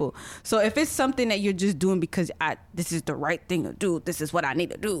people. So if it's something that you're just doing because this is the right thing to do, this is what I need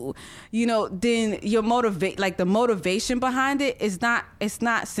to do, then your the motivation behind it's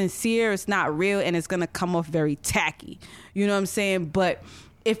not sincere, it's not real, and it's gonna come off very tacky. You know what I'm saying? But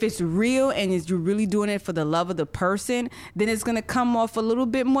if it's real and you're really doing it for the love of the person, then it's gonna come off a little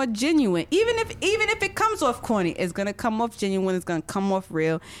bit more genuine. Even if it comes off corny, it's gonna come off genuine, it's gonna come off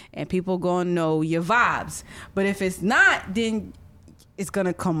real, and people gonna know your vibes. But if it's not, then it's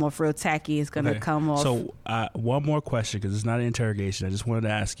gonna come off real tacky. It's gonna come off. So one more question, because it's not an interrogation. I just wanted to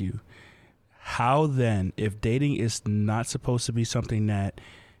ask you, how then, if dating is not supposed to be something that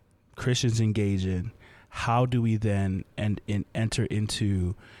Christians engage in, how do we then enter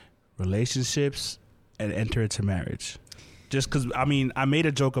into relationships and enter into marriage? Just because, I made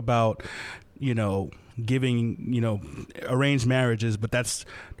a joke about, giving, arranged marriages, but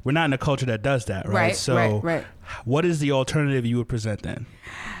we're not in a culture that does that, right? Right. What is the alternative you would present then?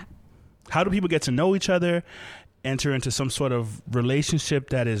 How do people get to know each other, enter into some sort of relationship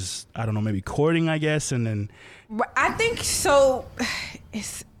that is, I don't know, maybe courting, I guess, and then... I think so.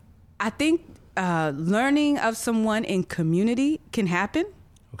 I think learning of someone in community can happen.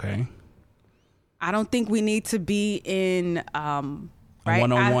 Okay. I don't think we need to be in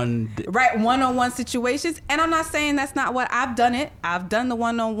one-on-one... one-on-one situations. And I'm not saying that's not what I've done it. I've done the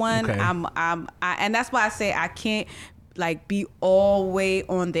one-on-one. Okay. And that's why I say I can't be all the way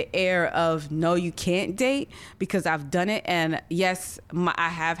on the air of no, you can't date, because I've done it. And yes, I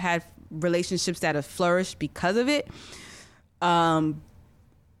have had relationships that have flourished because of it.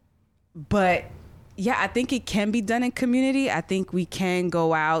 But yeah, I think it can be done in community. I think we can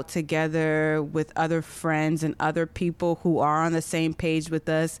go out together with other friends and other people who are on the same page with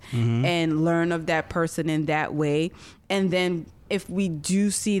us and learn of that person in that way. And then if we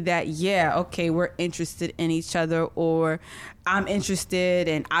do see that, we're interested in each other, or I'm interested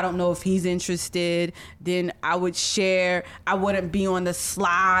and I don't know if he's interested, then I would share. I wouldn't be on the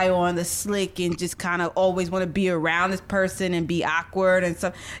sly or on the slick and just kind of always want to be around this person and be awkward and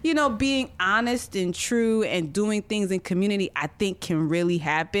stuff. Being honest and true and doing things in community, I think can really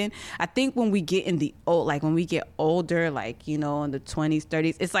happen. I think when we get in the when we get older, in the 20s,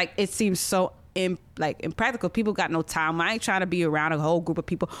 30s, it's it seems so impractical. People got no time. I ain't trying to be around a whole group of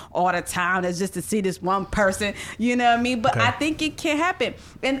people all the time. That's just to see this one person. You know what I mean? But I think it can happen.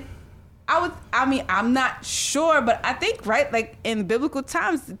 And I'm not sure, but I think, right, like in biblical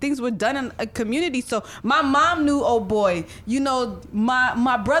times, things were done in a community. So my mom knew old boy,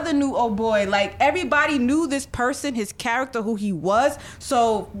 my brother knew old boy. Like everybody knew this person, his character, who he was.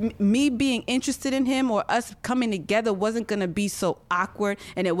 So me being interested in him or us coming together wasn't going to be so awkward,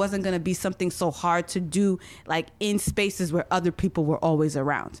 and it wasn't going to be something so hard to do, like in spaces where other people were always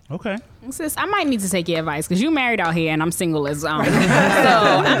around. Okay. Sis, I might need to take your advice because you married out here and I'm single as so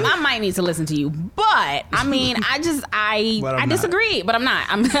I might need to listen to you. But I mean, I disagree, but I'm not.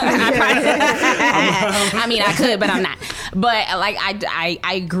 I mean, I could, but I'm not. But like, I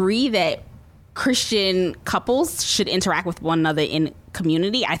agree that Christian couples should interact with one another in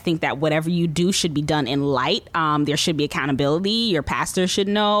community. I think that whatever you do should be done in light. There should be accountability. Your pastor should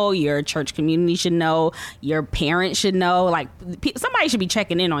know. Your church community should know. Your parents should know. Like somebody should be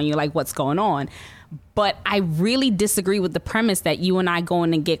checking in on you, like what's going on. But I really disagree with the premise that you and I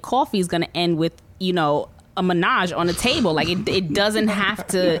going to get coffee is going to end with, a menage on the table. Like it doesn't have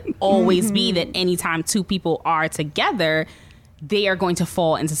to always be that anytime two people are together, they are going to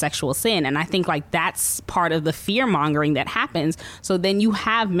fall into sexual sin. And I think like that's part of the fear mongering that happens. So then you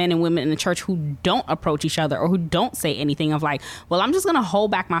have men and women in the church who don't approach each other or who don't say anything of like, well, I'm just going to hold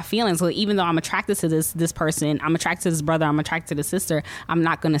back my feelings. So even though I'm attracted to this person, I'm attracted to this brother, I'm attracted to the sister, I'm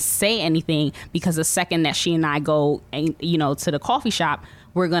not going to say anything because the second that she and I go, to the coffee shop,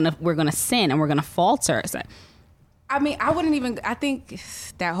 we're going to sin and we're going to falter. So, I mean, I think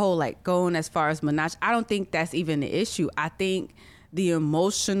that whole like going as far as menage, I don't think that's even the issue. I think the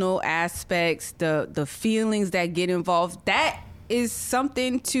emotional aspects, the feelings that get involved, that is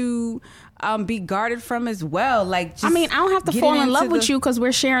something to be guarded from as well. Like, just I don't have to fall in love with you because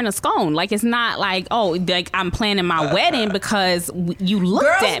we're sharing a scone. Like, it's not like, like I'm planning my wedding because you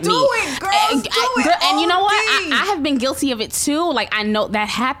looked at me. Girls do it. And you know what? I have been guilty of it too. Like, I know that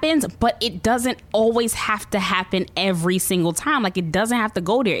happens, but it doesn't always have to happen every single time. Like, it doesn't have to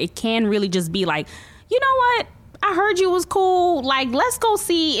go there. It can really just be like, you know what? I heard you was cool. Like, let's go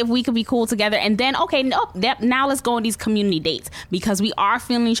see if we could be cool together. And then, okay, nope. Now let's go on these community dates because we are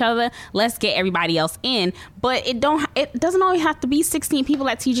feeling each other. Let's get everybody else in. But it doesn't always have to be 16 people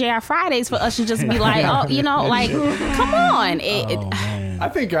at TGI Fridays for us to just be like, come on. I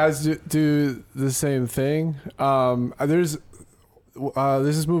think guys do the same thing. There's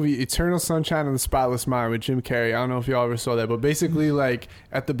this movie Eternal Sunshine of the Spotless Mind with Jim Carrey. I don't know if y'all ever saw that, but basically like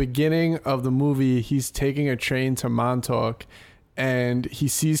at the beginning of the movie, he's taking a train to Montauk and he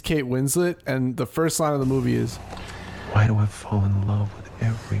sees Kate Winslet, and the first line of the movie is, "Why do I fall in love with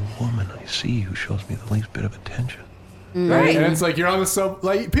every woman I see who shows me the least bit of attention?" Right. And it's like you're on the sub,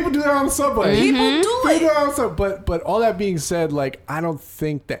 like people do that on the subway. People do it. But all that being said, like I don't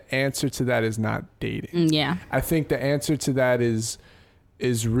think the answer to that is not dating. Yeah. I think the answer to that is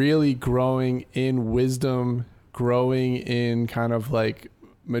really growing in wisdom, growing in kind of like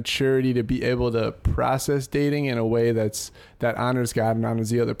maturity to be able to process dating in a way that honors God and honors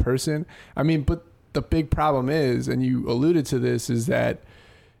the other person. I mean, but the big problem is, and you alluded to this, is that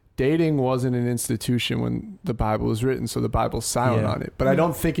dating wasn't an institution when the Bible was written, so the Bible's silent on it. But I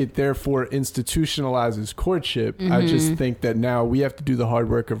don't think it therefore institutionalizes courtship. I just think that now we have to do the hard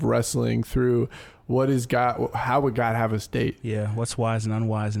work of wrestling through what is God, how would God have us date? Yeah, what's wise and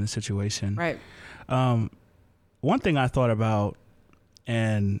unwise in the situation. Right. One thing I thought about,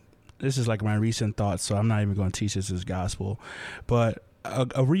 and this is like my recent thoughts, so I'm not even going to teach this as gospel, but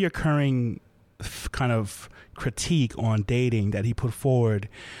a reoccurring kind of critique on dating that he put forward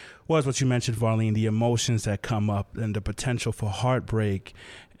was what you mentioned, Varlene, the emotions that come up and the potential for heartbreak.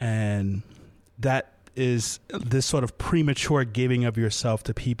 And that is this sort of premature giving of yourself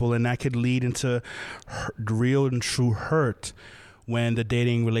to people. And that could lead into real and true hurt when the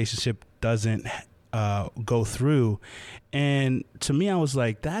dating relationship doesn't go through. And to me, I was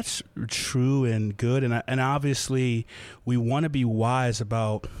like, that's true and good. And obviously we want to be wise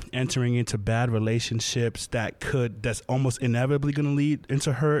about entering into bad relationships that's almost inevitably going to lead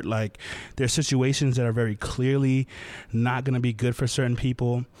into hurt. Like there's situations that are very clearly not going to be good for certain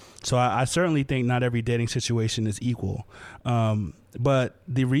people. So I certainly think not every dating situation is equal. But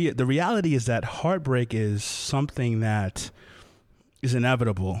the reality is that heartbreak is something that is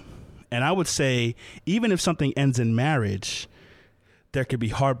inevitable. And I would say, even if something ends in marriage, there could be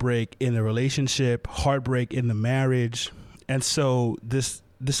heartbreak in the relationship, heartbreak in the marriage. And so this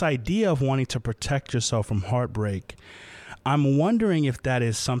idea of wanting to protect yourself from heartbreak, I'm wondering if that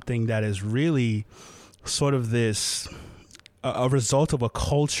is something that is really sort of this a result of a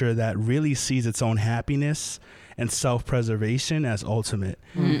culture that really sees its own happiness and self-preservation as ultimate.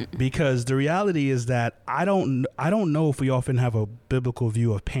 Because the reality is that I don't know if we often have a biblical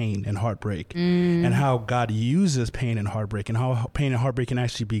view of pain and heartbreak and how God uses pain and heartbreak, and how pain and heartbreak can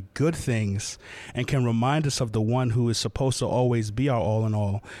actually be good things and can remind us of the one who is supposed to always be our all in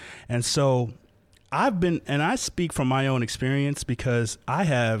all. And so I speak from my own experience, because I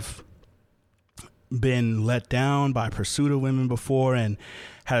have been let down by pursuit of women before and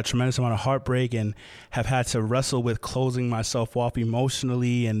had a tremendous amount of heartbreak, and have had to wrestle with closing myself off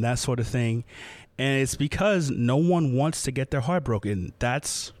emotionally and that sort of thing. And it's because no one wants to get their heart broken.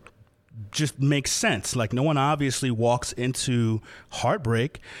 That's just makes sense. Like, no one obviously walks into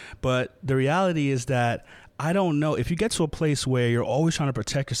heartbreak, but the reality is that I don't know, if you get to a place where you're always trying to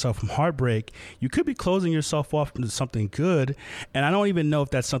protect yourself from heartbreak, you could be closing yourself off into something good. And I don't even know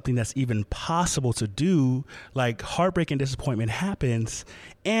if that's something that's even possible to do. Like, heartbreak and disappointment happens.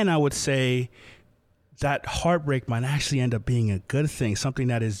 And I would say that heartbreak might actually end up being a good thing, something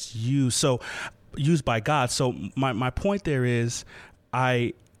that is used by God. So my point there is,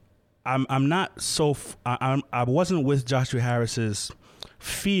 I wasn't with Joshua Harris's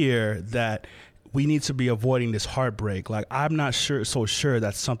fear that we need to be avoiding this heartbreak. Like, I'm not so sure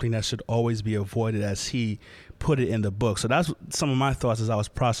that's something that should always be avoided as he put it in the book. So that's some of my thoughts as I was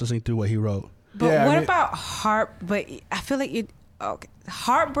processing through what he wrote. But about but I feel like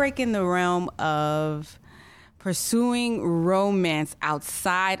heartbreak in the realm of pursuing romance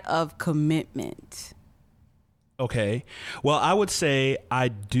outside of commitment. Okay. Well, I would say I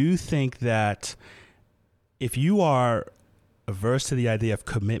do think that if you are averse to the idea of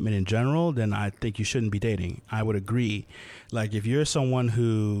commitment in general, then I think you shouldn't be dating. I would agree. Like, if you're someone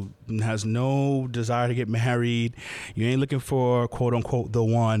who has no desire to get married, you ain't looking for quote unquote the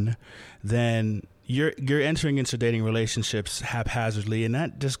one, then you're entering into dating relationships haphazardly, and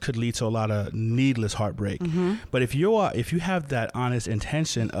that just could lead to a lot of needless heartbreak. But if you have that honest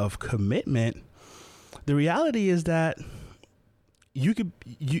intention of commitment, the reality is that you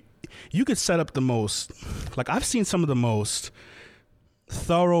could set up the most, like, I've seen some of the most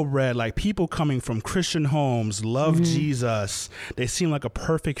thoroughbred, like, people coming from Christian homes, love Jesus, they seem like a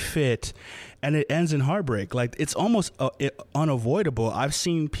perfect fit, and it ends in heartbreak. Like, it's almost unavoidable. I've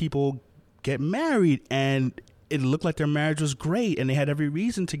seen people get married and it looked like their marriage was great and they had every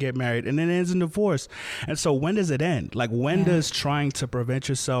reason to get married, and then it ends in divorce. And so when does it end? Like, when does trying to prevent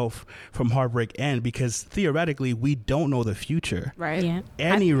yourself from heartbreak end? Because theoretically, we don't know the future. Right. Yeah.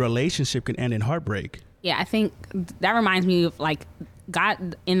 Any relationship can end in heartbreak. Yeah, I think that reminds me of, like,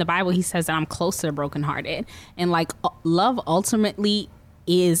 God in the Bible, he says that I'm close to the brokenhearted. And, like, love ultimately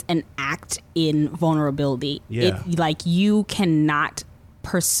is an act in vulnerability. Yeah. Like, you cannot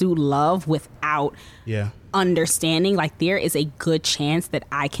pursue love without understanding, like, there is a good chance that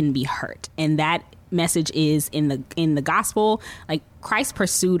I can be hurt. And that message is in the gospel. Like, Christ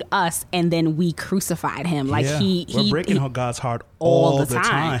pursued us and then we crucified him. Like, we're breaking God's heart all the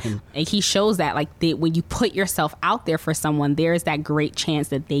time. Like, he shows that, like, when you put yourself out there for someone, there's that great chance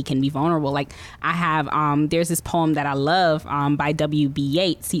that they can be vulnerable. Like, I have there's this poem that I love by W.B.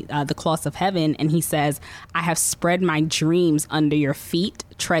 Yeats, The Cloths of Heaven, and he says, I have spread my dreams under your feet,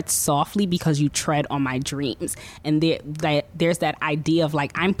 tread softly because you tread on my dreams. And there's that idea of,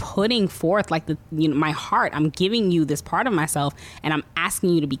 like, I'm putting forth, like, my heart, I'm giving you this part of myself, and I'm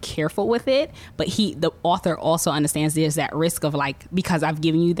asking you to be careful with it. But the author also understands there's that risk of, like, because I've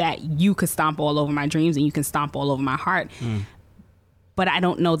given you that, you could stomp all over my dreams and you can stomp all over my heart. But I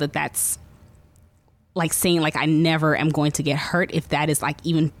don't know that that's, like, saying, like, I never am going to get hurt, if that is, like,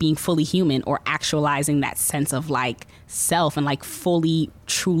 even being fully human or actualizing that sense of, like, self and, like, fully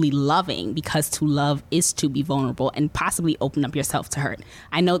truly loving, because to love is to be vulnerable and possibly open up yourself to hurt.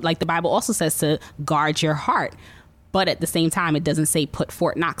 I know, like, the Bible also says to guard your heart, but at the same time, it doesn't say put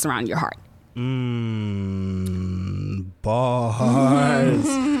Fort Knox around your heart. Bars.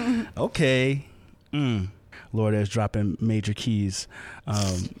 Okay. Lord is dropping major keys.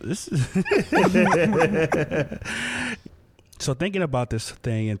 So thinking about this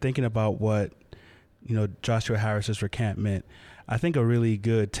thing and thinking about what, Joshua Harris's recantment, I think a really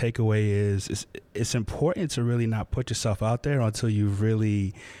good takeaway is it's important to really not put yourself out there until you've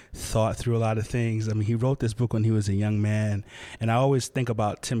really thought through a lot of things. I mean, he wrote this book when he was a young man, and I always think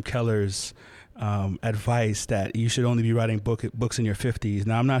about Tim Keller's advice that you should only be writing books in your 50s.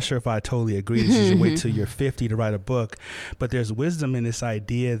 Now, I'm not sure if I totally agree that you should wait till you're 50 to write a book, but there's wisdom in this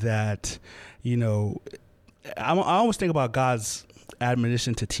idea that, I always think about God's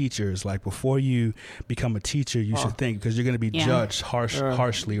admonition to teachers. Like, before you become a teacher, you should think, because you're going to be judged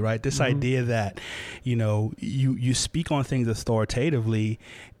harshly, right? This idea that, you speak on things authoritatively,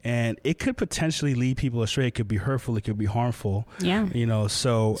 and it could potentially lead people astray. It could be hurtful. It could be harmful. Yeah.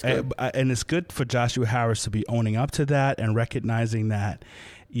 So, and it's good for Joshua Harris to be owning up to that and recognizing that,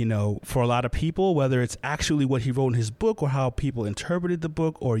 for a lot of people, whether it's actually what he wrote in his book or how people interpreted the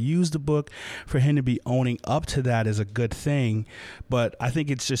book or used the book, for him to be owning up to that is a good thing. But I think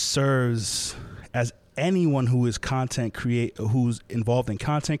it just serves as anyone who is who's involved in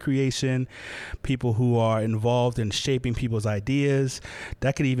content creation, people who are involved in shaping people's ideas.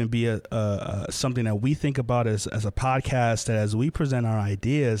 That could even be something that we think about as a podcast, that as we present our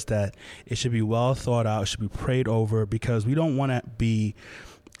ideas, that it should be well thought out, it should be prayed over, because we don't want to be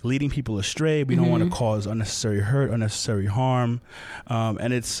leading people astray. We don't want to cause unnecessary hurt, unnecessary harm.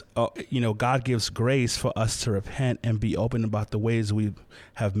 And it's, God gives grace for us to repent and be open about the ways we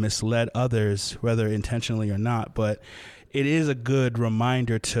have misled others, whether intentionally or not. But it is a good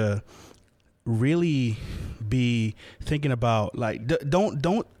reminder to really be thinking about, like,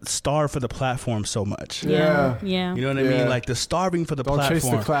 don't starve for the platform so much. Yeah. You know what I mean? Like, the starving for the platform. Don't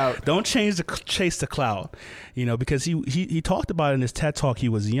chase the clout. Don't chase the clout. Because he talked about in his TED Talk, he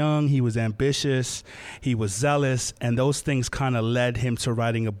was young, he was ambitious, he was zealous, and those things kind of led him to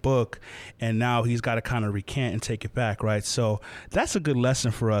writing a book, and now he's got to kind of recant and take it back, right? So that's a good lesson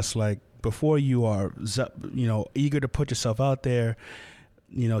for us. Like, before you are, eager to put yourself out there,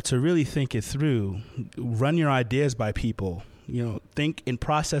 to really think it through, run your ideas by people, think in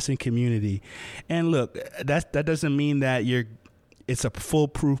process and community. And look, that doesn't mean that it's a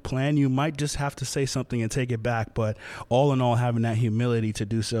foolproof plan. You might just have to say something and take it back. But all in all, having that humility to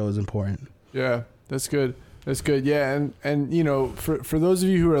do so is important. Yeah, that's good. That's good. Yeah. And for those of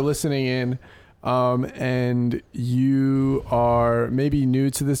you who are listening in, and you are maybe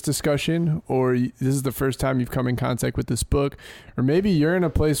new to this discussion, or this is the first time you've come in contact with this book, or maybe you're in a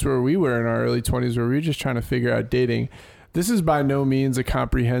place where we were in our early 20s, where we were just trying to figure out dating. This is by no means a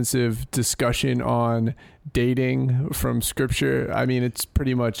comprehensive discussion on dating from scripture. I mean, it's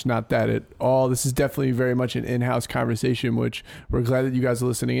pretty much not that at all. This is definitely very much an in-house conversation, which we're glad that you guys are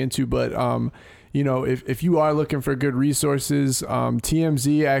listening into. But, if you are looking for good resources,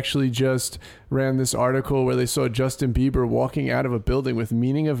 TMZ actually just ran this article where they saw Justin Bieber walking out of a building with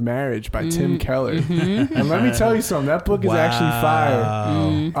Meaning of Marriage by Tim Keller. And let me tell you something, that book is actually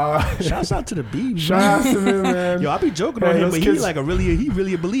fire. Shouts out to the Bieber. Shout out to him, man. Yo, I be joking on him, but he's like he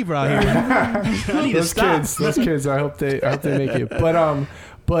really a believer out here. I need to stop. Those kids, I hope they make it. But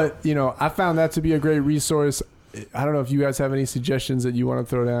I found that to be a great resource. I don't know if you guys have any suggestions that you want to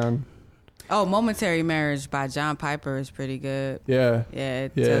throw down. Oh, Momentary Marriage by John Piper is pretty good. Yeah. Yeah,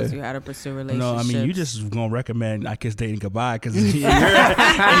 it tells you how to pursue relationships. No, I mean, you just going to recommend I Kiss Dating Goodbye, because in your opinion,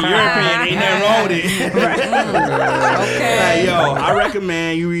 ain't nothing wrong with it. Okay. Like, I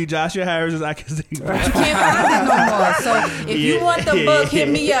recommend you read Joshua Harris's I Kiss Dating Goodbye. You can't find it no more. So if you want the book, hit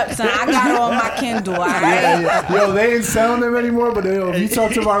me up, son. I got it on my Kindle, all right? Yeah. Yo, they ain't selling them anymore, but if you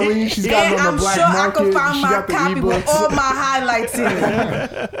talk to Marlene, she's got them on the black market. I'm sure I can find my copy with all my highlights in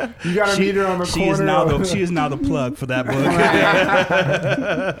it. You got to meet her on the corner. She is now the plug for that book.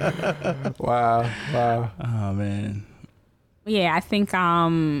 Wow. Oh, man. Yeah, I think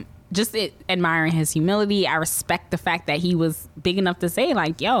just admiring his humility. I respect the fact that he was big enough to say,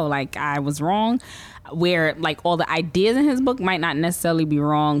 like, yo, like, I was wrong. Where, like, all the ideas in his book might not necessarily be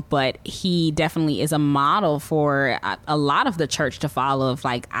wrong, but he definitely is a model for a lot of the church to follow. Of,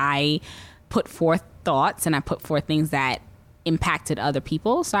 like, I put forth thoughts and I put forth things that impacted other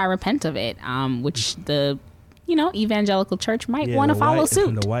people, so I repent of it, which the evangelical church might want to follow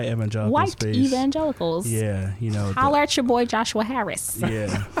suit. The white evangelical space. Evangelicals, holler at your boy Joshua Harris.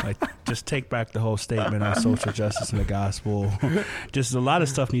 Yeah, like, just take back the whole statement on social justice and the gospel. Just a lot of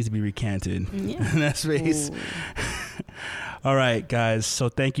stuff needs to be recanted in that space. All right, guys, so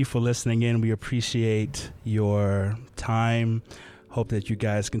thank you for listening in. We appreciate your time. Hope that you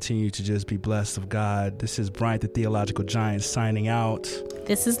guys continue to just be blessed of God. This is Bryant the Theological Giant signing out.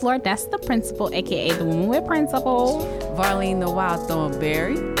 This is Lordess the Principal, a.k.a. the Woman with Principal. Varlene the Wild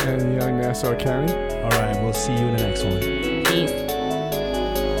Thornberry. And Young Nassau County. All right, we'll see you in the next one. Peace.